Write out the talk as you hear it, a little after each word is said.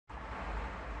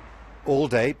All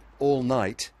day, all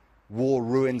night, war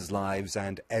ruins lives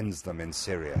and ends them in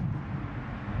Syria.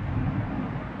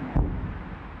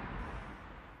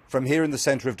 From here in the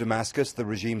center of Damascus, the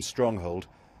regime's stronghold,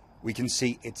 we can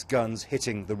see its guns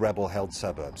hitting the rebel-held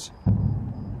suburbs.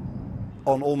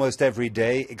 On almost every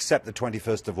day, except the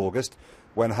 21st of August,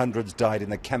 when hundreds died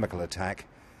in a chemical attack,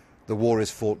 the war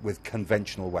is fought with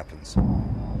conventional weapons.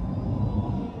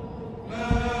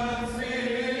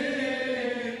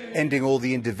 Ending all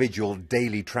the individual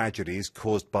daily tragedies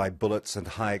caused by bullets and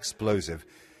high explosive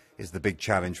is the big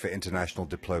challenge for international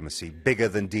diplomacy, bigger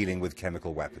than dealing with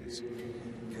chemical weapons.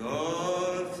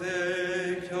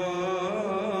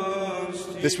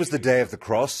 This was the Day of the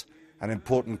Cross, an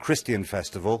important Christian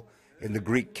festival in the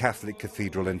Greek Catholic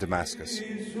Cathedral in Damascus.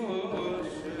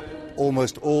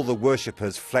 Almost all the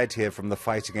worshippers fled here from the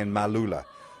fighting in Malula,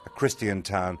 a Christian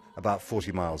town about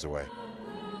 40 miles away.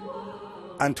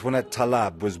 Antoinette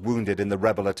Talab was wounded in the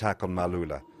rebel attack on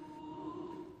Malula.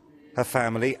 Her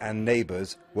family and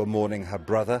neighbours were mourning her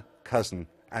brother, cousin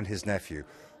and his nephew,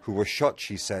 who were shot,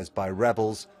 she says, by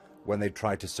rebels when they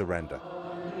tried to surrender.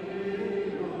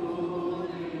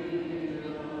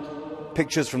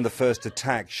 Pictures from the first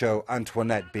attack show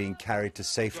Antoinette being carried to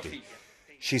safety.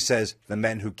 She says the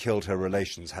men who killed her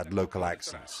relations had local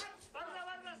accents.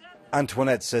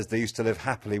 Antoinette says they used to live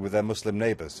happily with their Muslim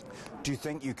neighbours. Do you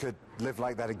think you could live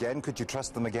like that again? Could you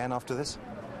trust them again after this?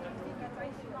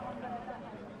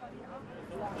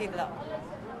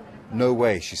 No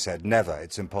way, she said. Never.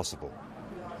 It's impossible.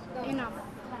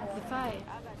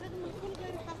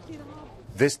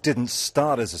 This didn't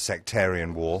start as a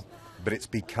sectarian war, but it's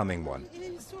becoming one.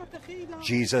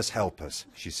 Jesus help us,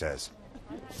 she says.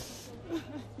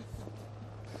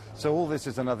 So all this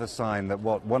is another sign that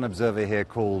what one observer here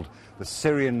called the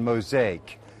Syrian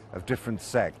mosaic of different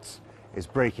sects is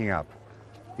breaking up.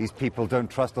 These people don't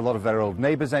trust a lot of their old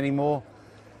neighbours anymore,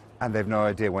 and they've no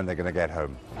idea when they're going to get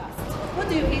home. What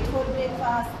do you eat for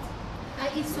breakfast?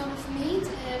 I eat some meat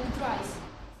and rice.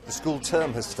 The school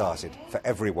term has started for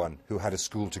everyone who had a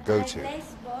school to go to.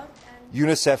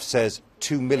 UNICEF says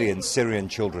 2 million Syrian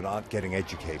children aren't getting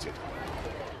educated.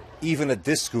 Even at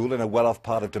this school in a well-off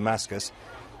part of Damascus,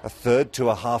 a third to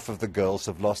a half of the girls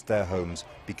have lost their homes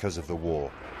because of the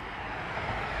war.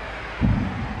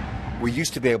 We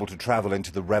used to be able to travel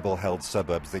into the rebel-held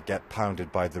suburbs that get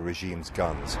pounded by the regime's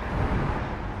guns.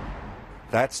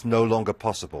 That's no longer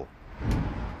possible.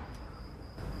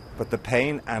 But the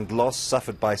pain and loss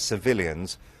suffered by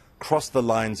civilians cross the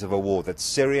lines of a war that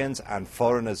Syrians and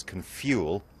foreigners can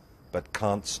fuel but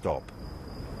can't stop.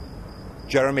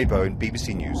 Jeremy Bowen,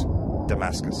 BBC News,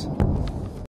 Damascus.